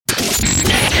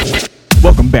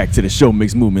back to the show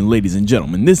Mix Movement, ladies and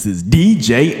gentlemen. This is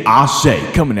DJ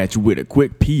Ashe coming at you with a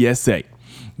quick PSA.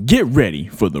 Get ready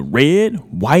for the red,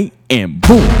 white, and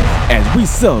boom as we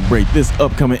celebrate this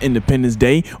upcoming Independence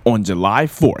Day on July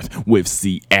 4th with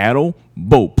Seattle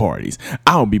boat parties.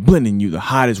 I'll be blending you the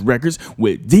hottest records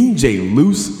with DJ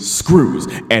Loose Screws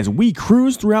as we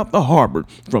cruise throughout the harbor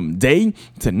from day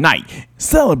to night,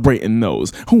 celebrating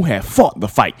those who have fought the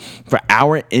fight for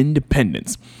our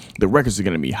independence. The records are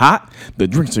going to be hot, the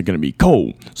drinks are going to be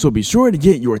cold, so be sure to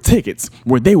get your tickets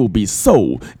where they will be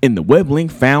sold in the web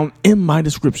link found in my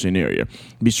description area.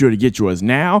 Be sure to get yours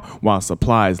now while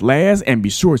supplies last, and be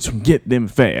sure to get them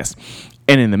fast.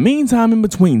 And in the meantime, in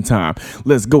between time,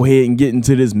 let's go ahead and get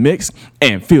into this mix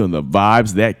and feel the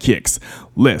vibes that kicks.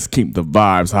 Let's keep the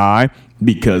vibes high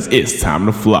because it's time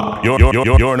to fly.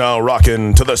 You're now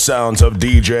rocking to the sounds of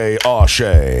DJ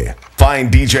Ashe.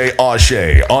 Find DJ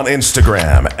Ashe on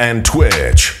Instagram and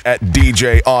Twitch at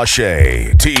DJ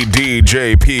Ashe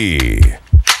TDJP.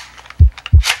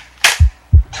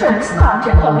 Tracks locked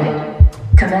and loaded.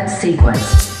 Commence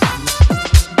sequence.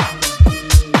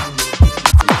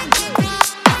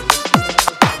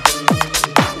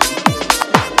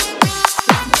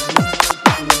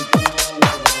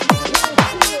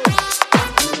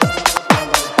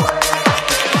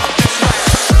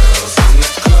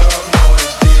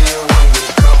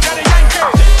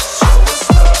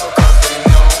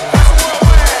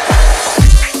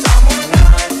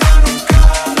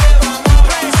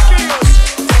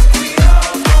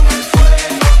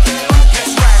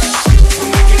 Let's ride.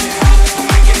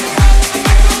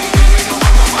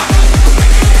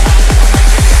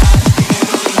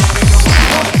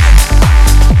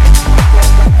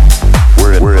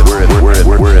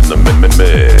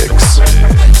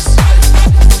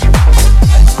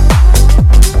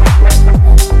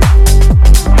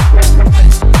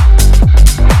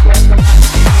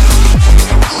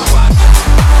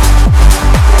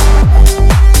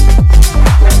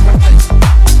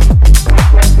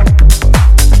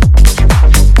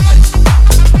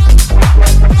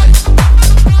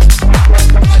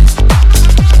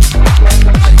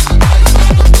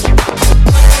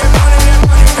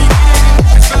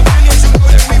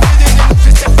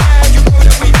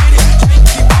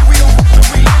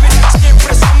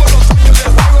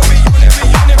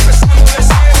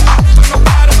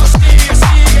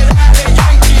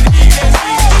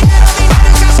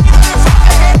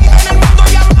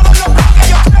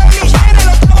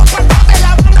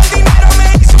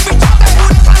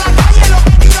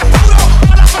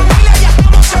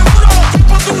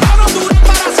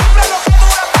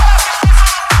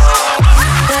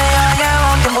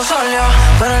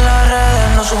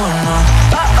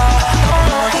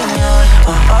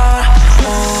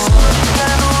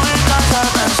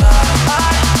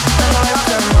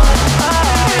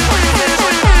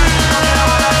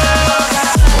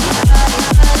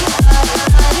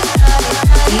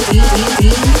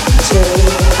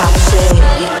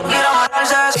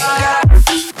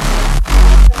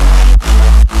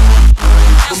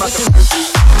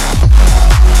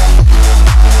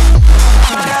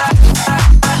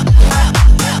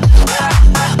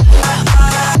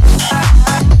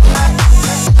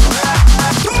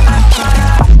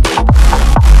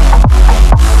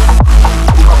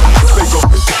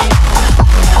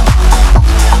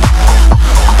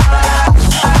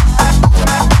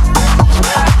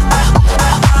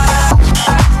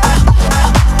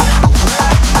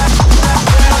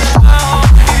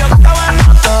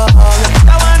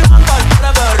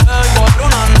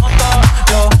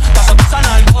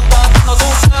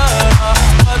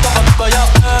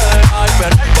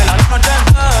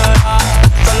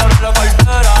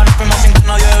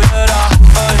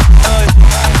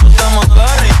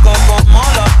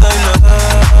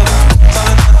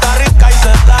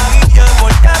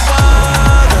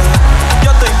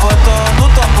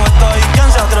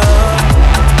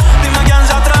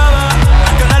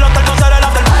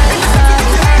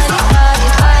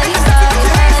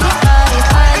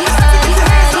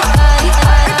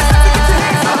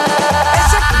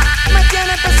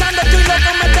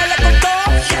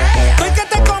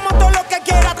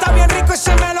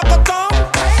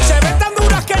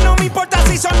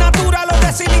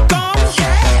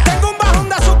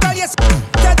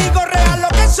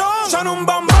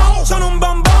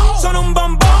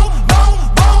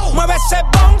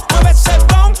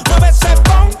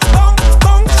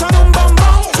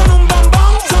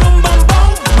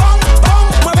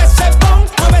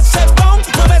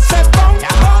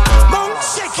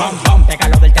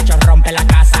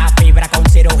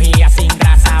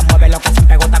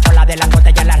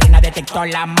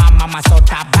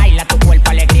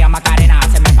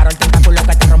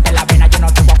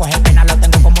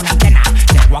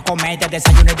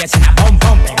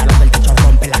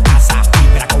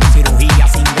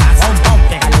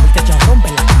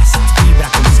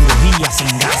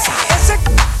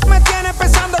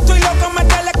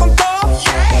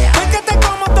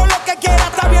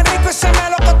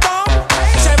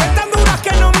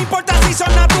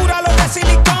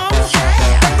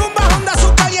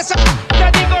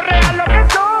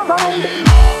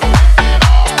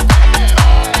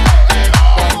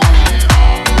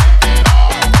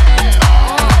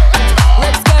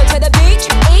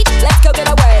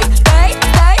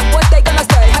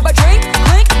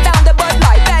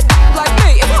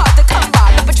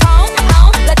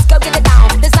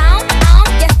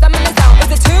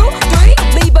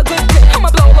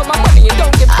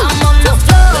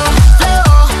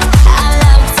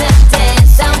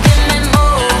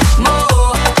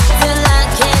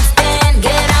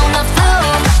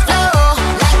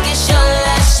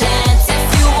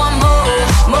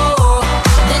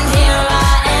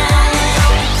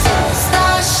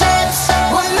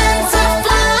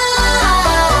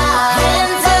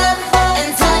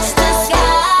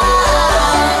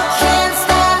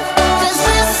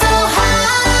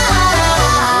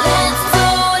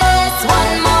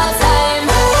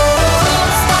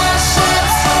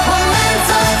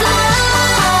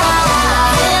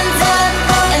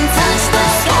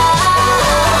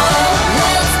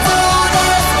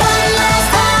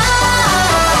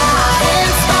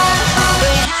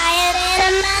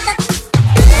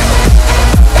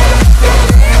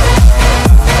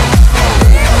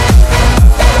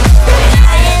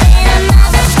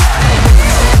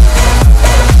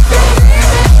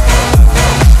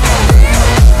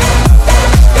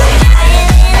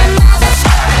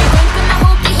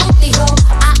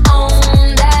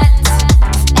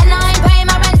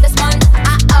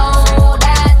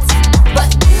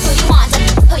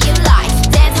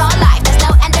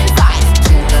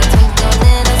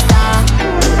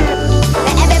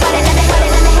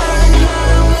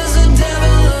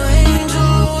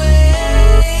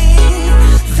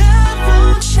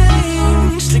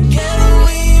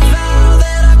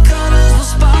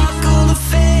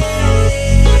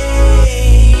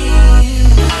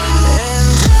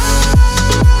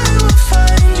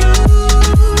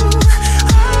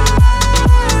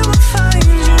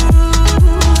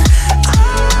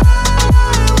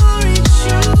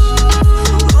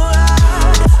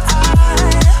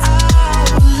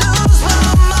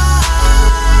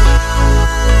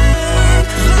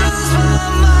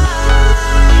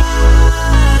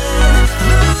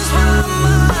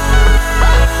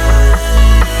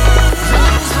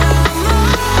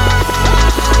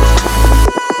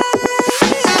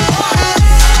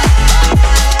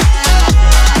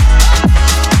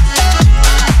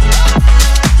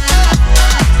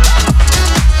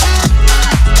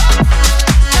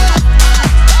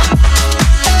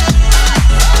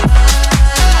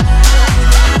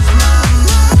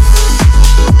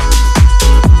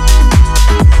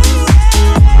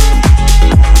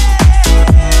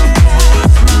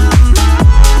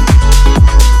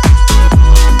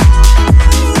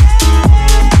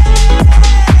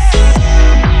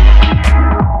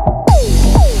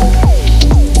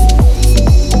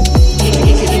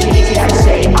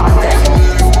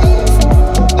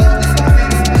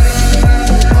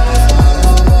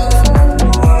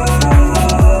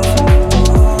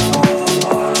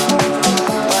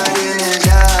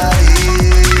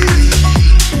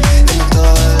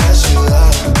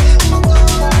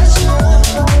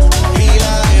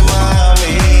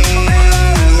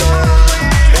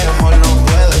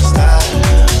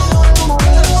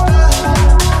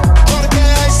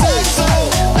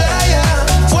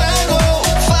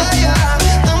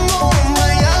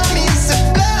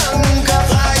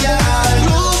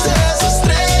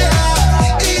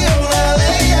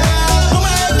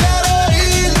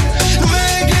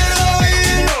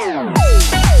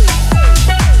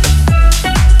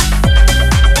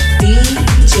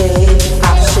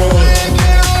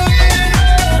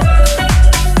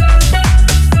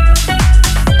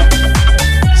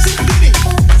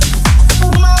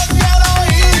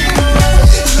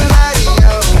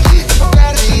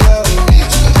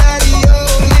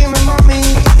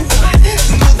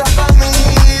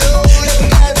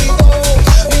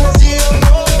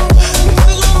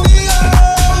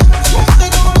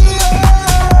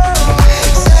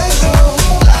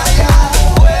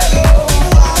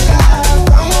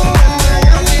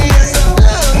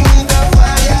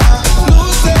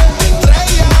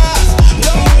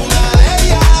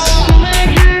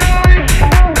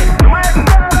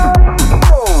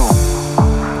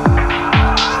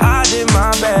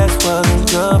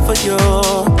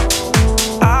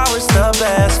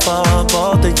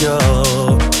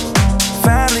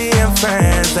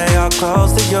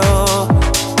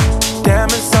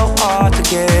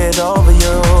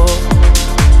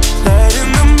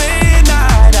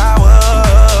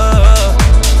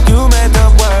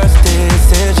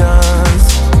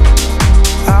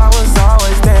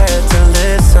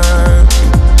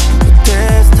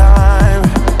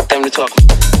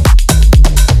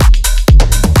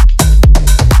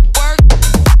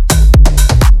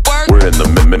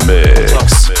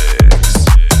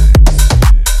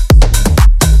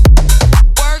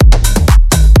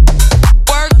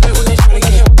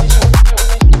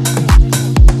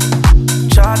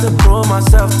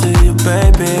 myself to you,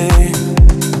 baby.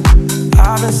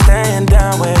 I've been staying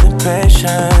down, waiting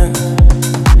patient,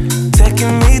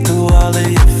 taking me through all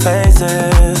of your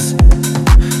phases.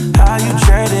 How you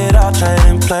traded, all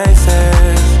trading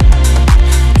places.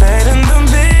 Late in the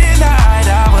midnight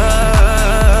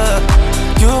hour,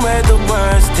 you made the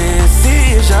worst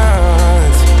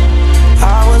decisions.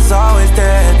 I was always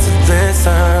there to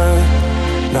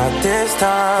listen, not this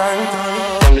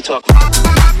time. Time to talk.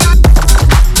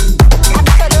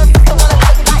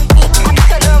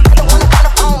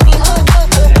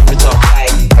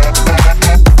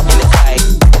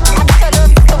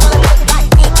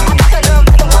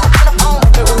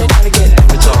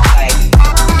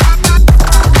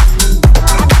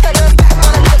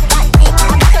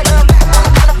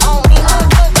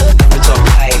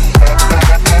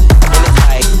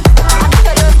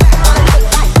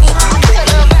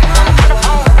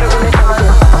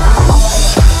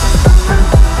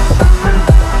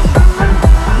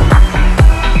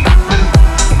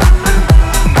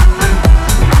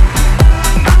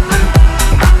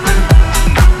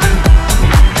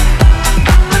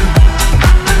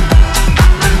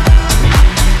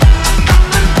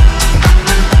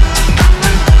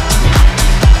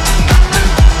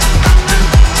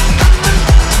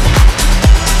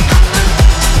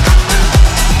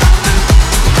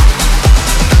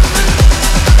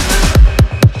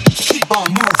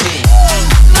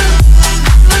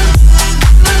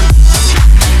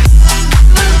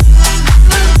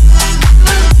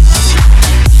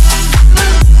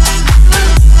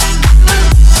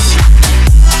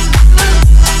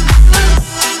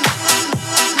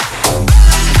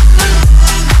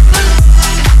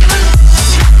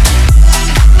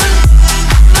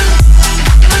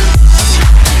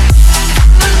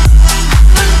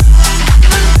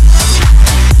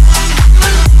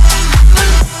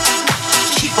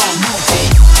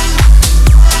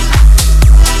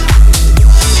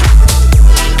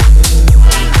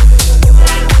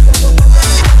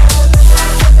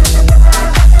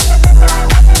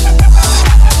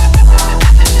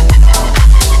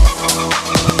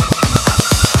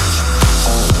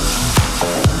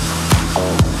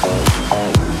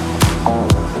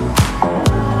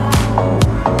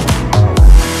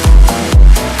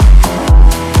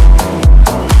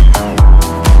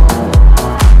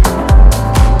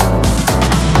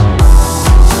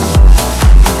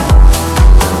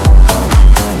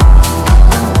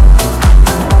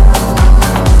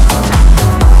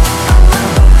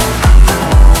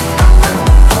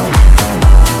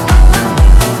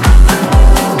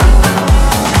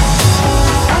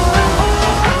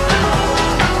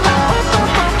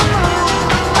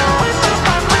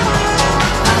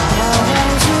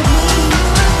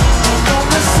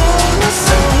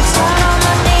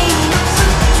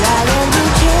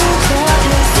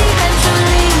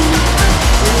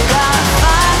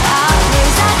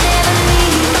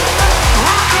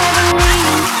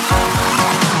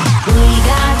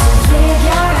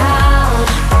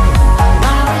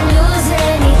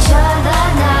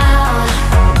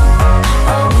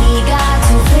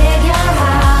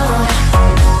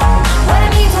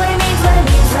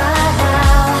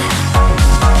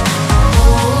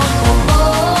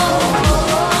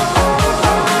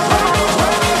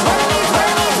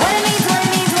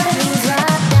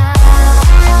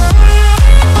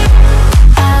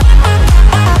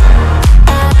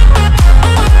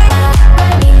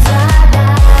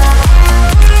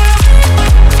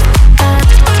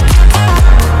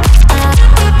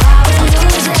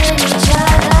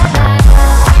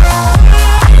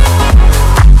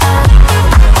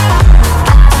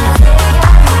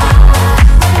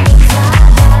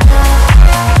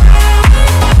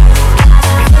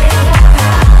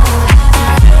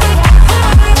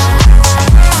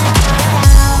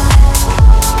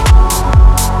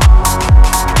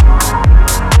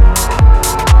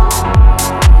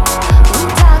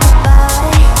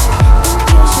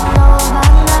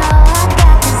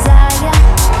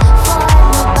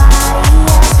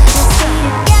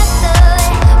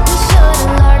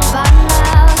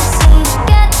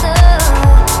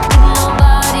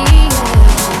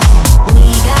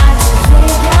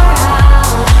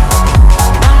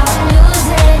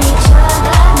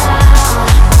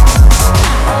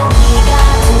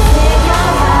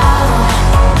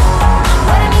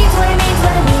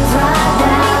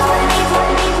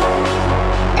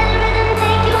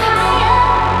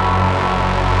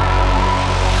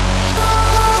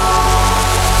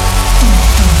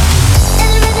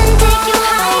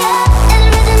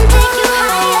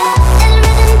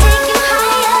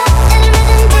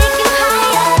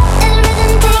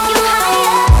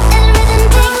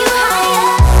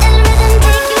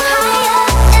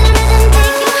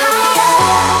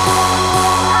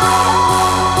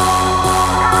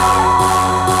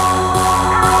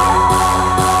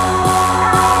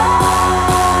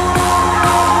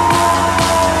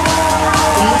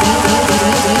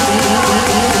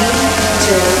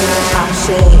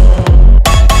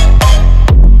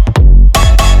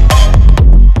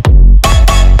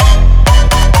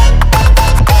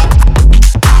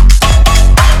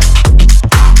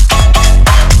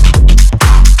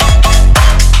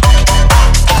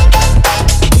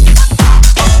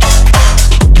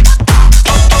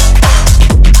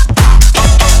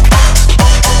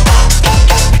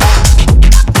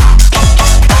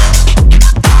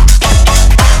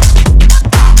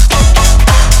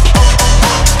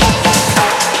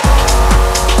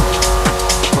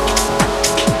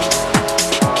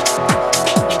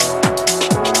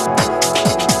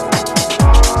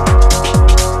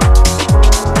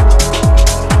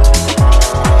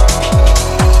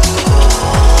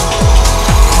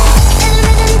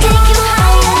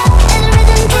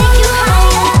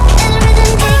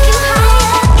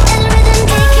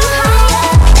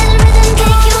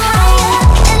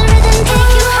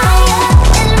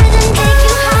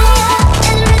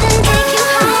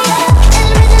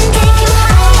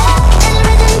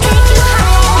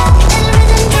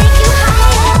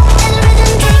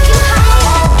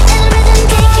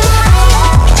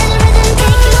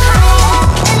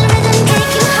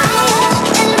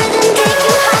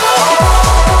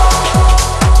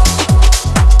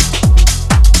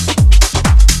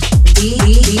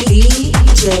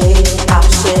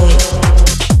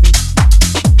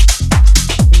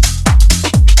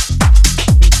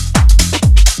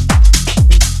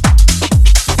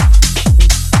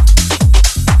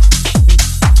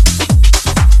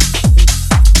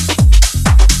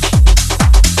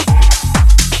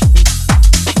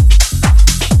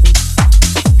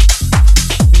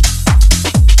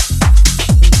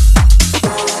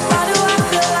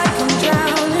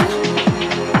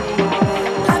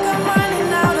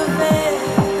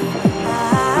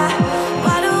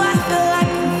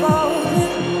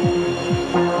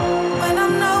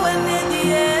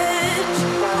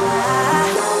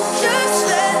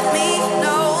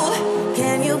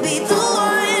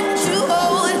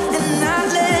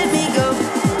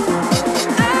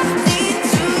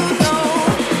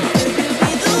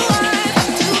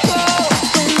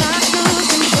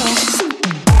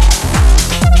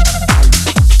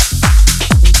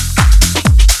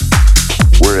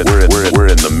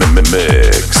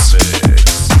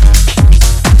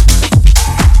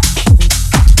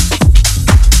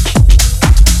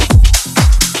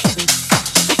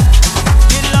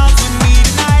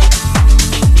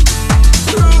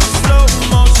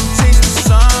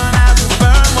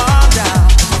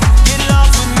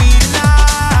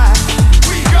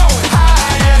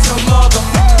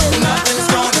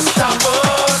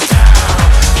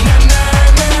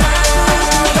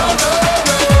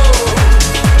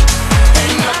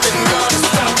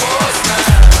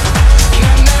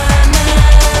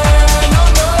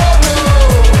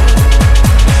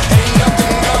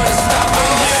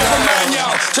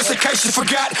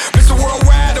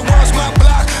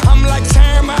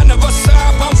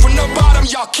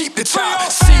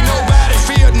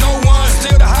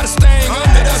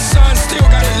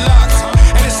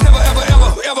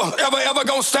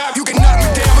 won't stop. You can knock me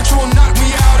down, but you won't knock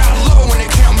me out. I love it when they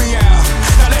count me out.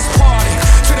 Now let's party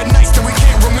to the nights that we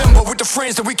can't remember, with the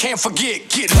friends that we can't forget.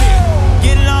 Get lit.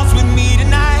 Get lost with me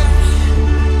tonight.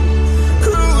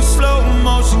 Cruise slow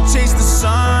motion, chase the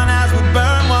sun as we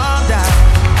burn one down.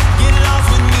 Get lost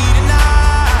with me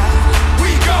tonight.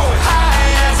 We go high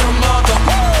as a mother.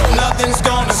 Nothing's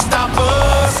gonna stop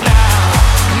us now.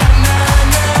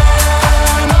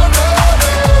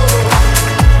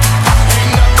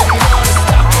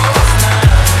 Stop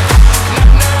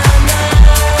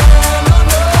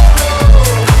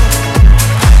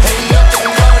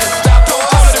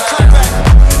us now.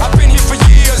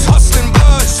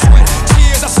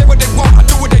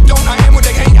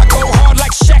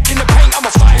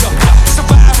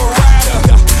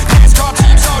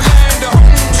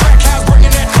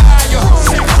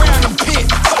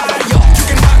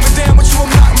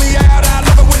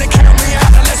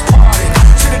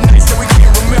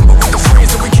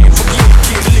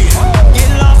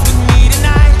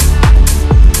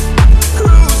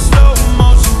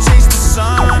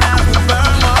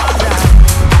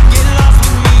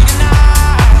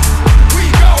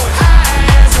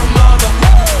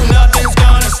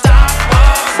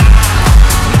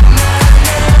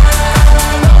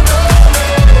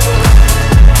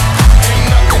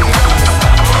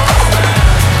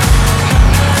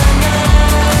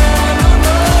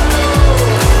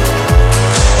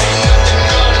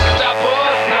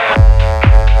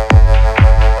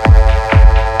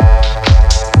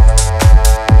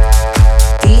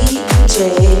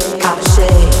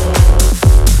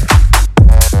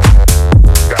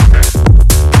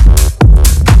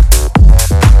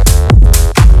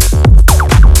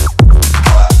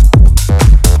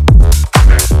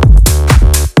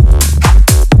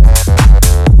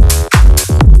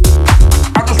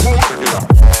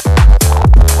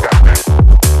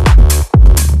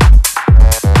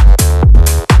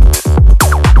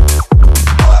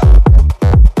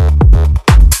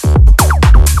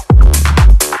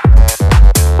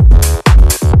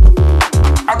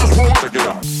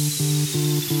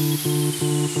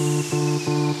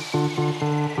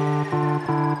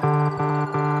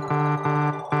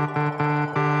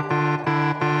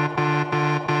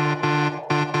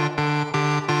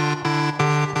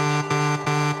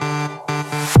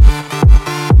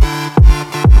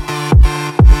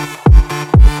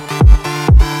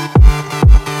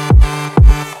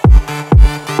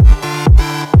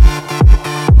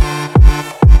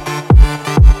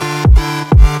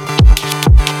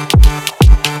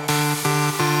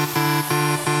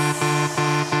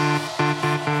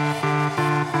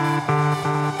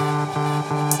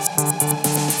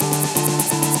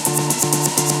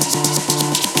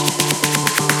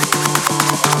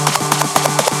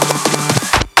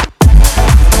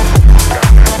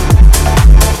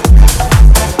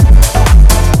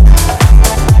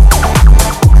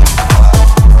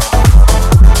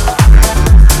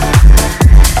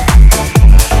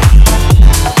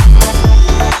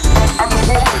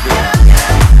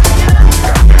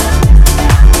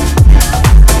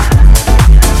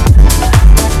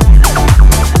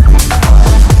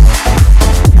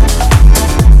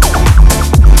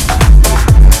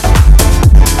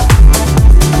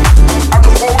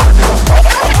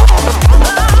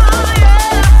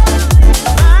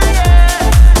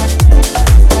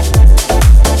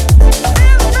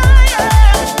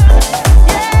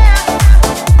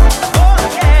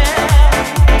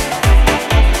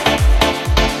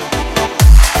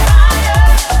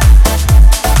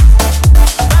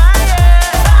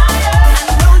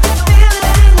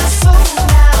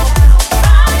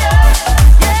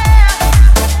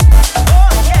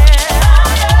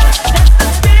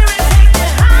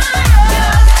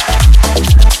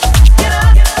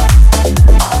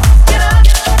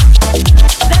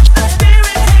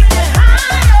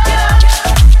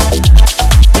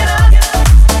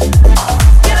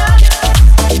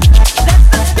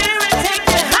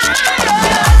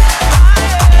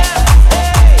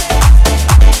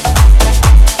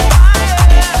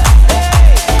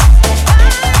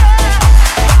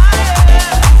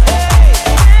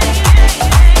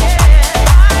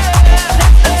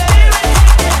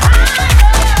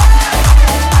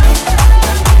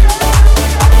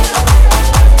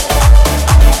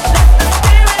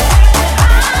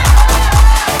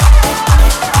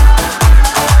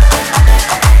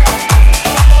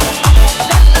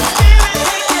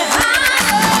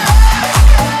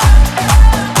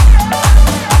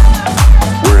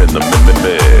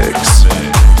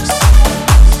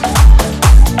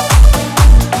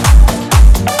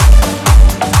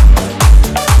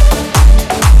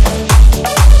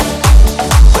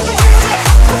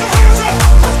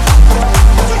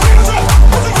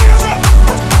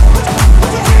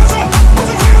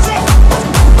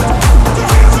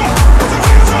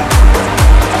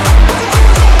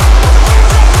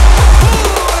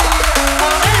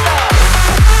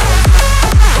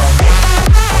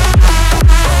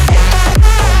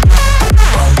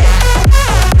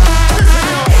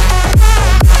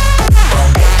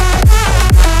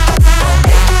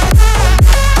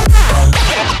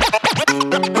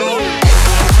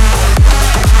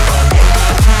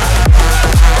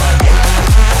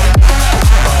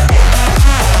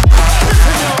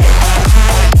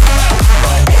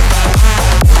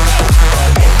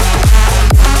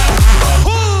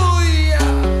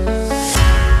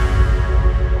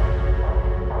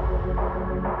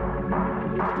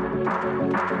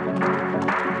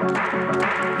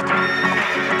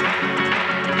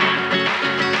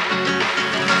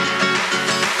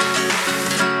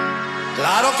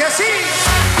 Claro que sí.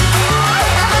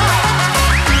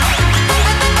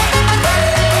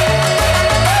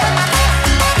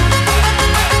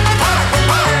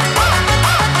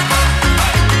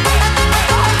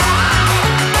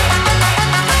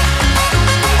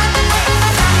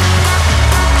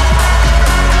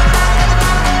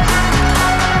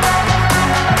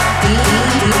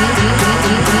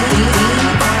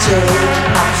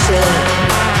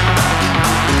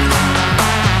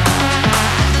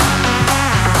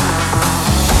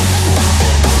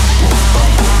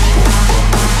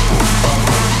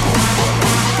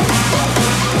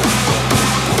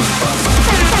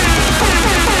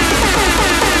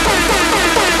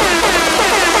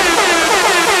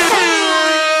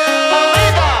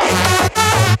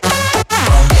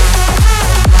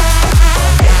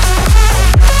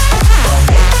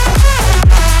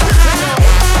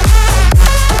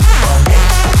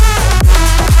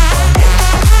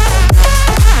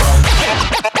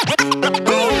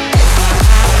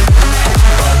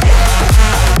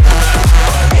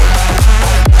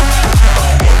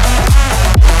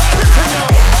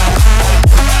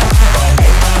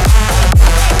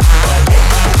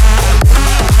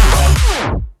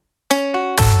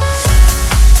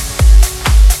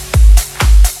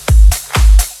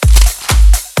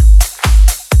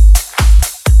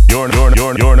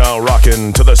 You're now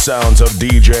rocking to the sounds of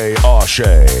DJ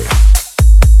Ashe.